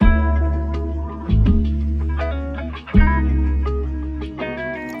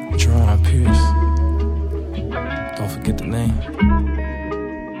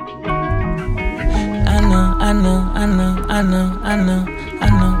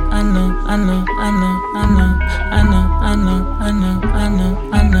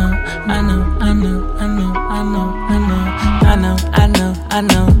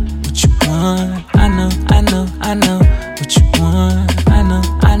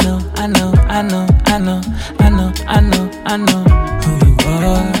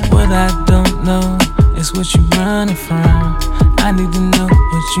What you running from? I need to know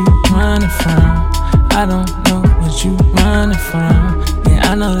what you running from. I don't know what you running from.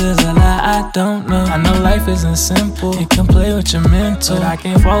 Yeah, I know there's a lot I don't know. I know life isn't simple. It can play with your mental, but I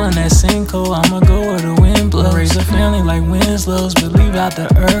can't fall in that sinkhole. I'ma go where the wind blows. Raise a family like Winslow's, but leave out the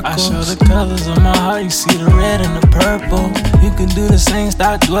Urkel. I show the colors of my heart. You see the red and the purple. You can do the same.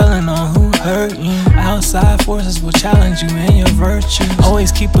 Stop dwelling on who hurt you. Outside forces will challenge you and your virtues.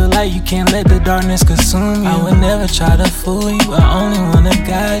 Always keep it light. You can't let the darkness consume you. I would never try to fool you. I only wanna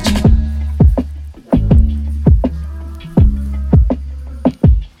guide you.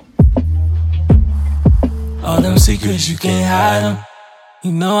 All them secrets, you can't hide them.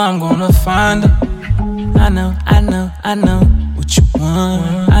 You know I'm gonna find them. I know what you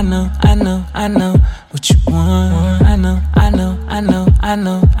want. I know what you want. I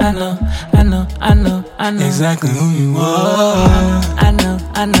know exactly who you are. I know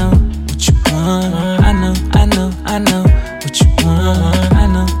what you want. I know what you want.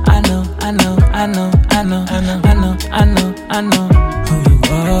 I know who you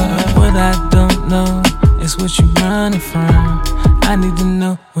are. What I don't know is what you running from. I need to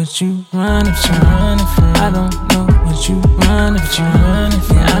know what you running from. I don't know what you running from.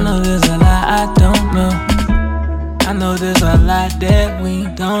 Yeah, I know there's a lot I don't know. I know there's a lot that we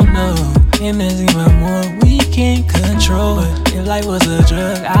don't know. And there's even more we can't control. But if life was a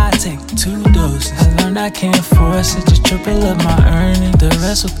drug, I'd take 2 doses. I learned I can't force it, just triple up my earnings. The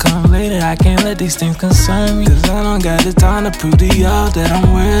rest will come later, I can't let these things concern me. Cause I don't got the time to prove to y'all that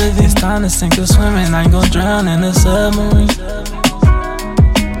I'm worthy. It's time to sink or swim and I ain't gon' drown in a submarine.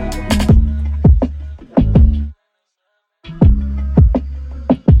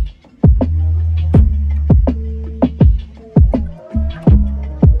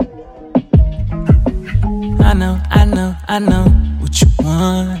 I know what you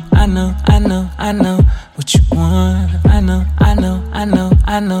want. I know what you want. I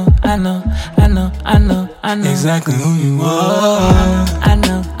know exactly who you are. I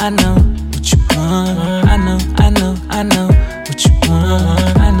know what you want. I know what you want.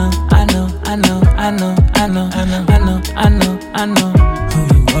 I know who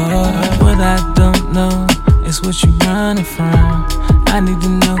you are. What I don't know is what you running from. I need to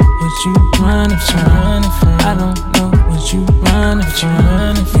know what you running from. I don't know what you running from.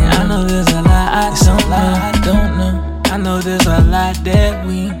 Yeah, I know there's a lot I don't know. I know there's a lot that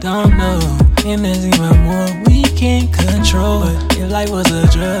we don't know. And there's even more we can't control. But if life was a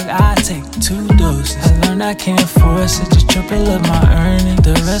drug, I'd take 2 doses. I learned I can't force it, just triple up my earnings.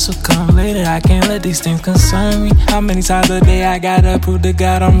 The rest will come later, I can't let these things concern me. How many times a day I gotta prove to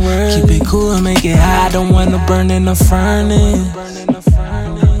God I'm worthy? Keep it cool and make it high, I don't wanna burn in the furnace.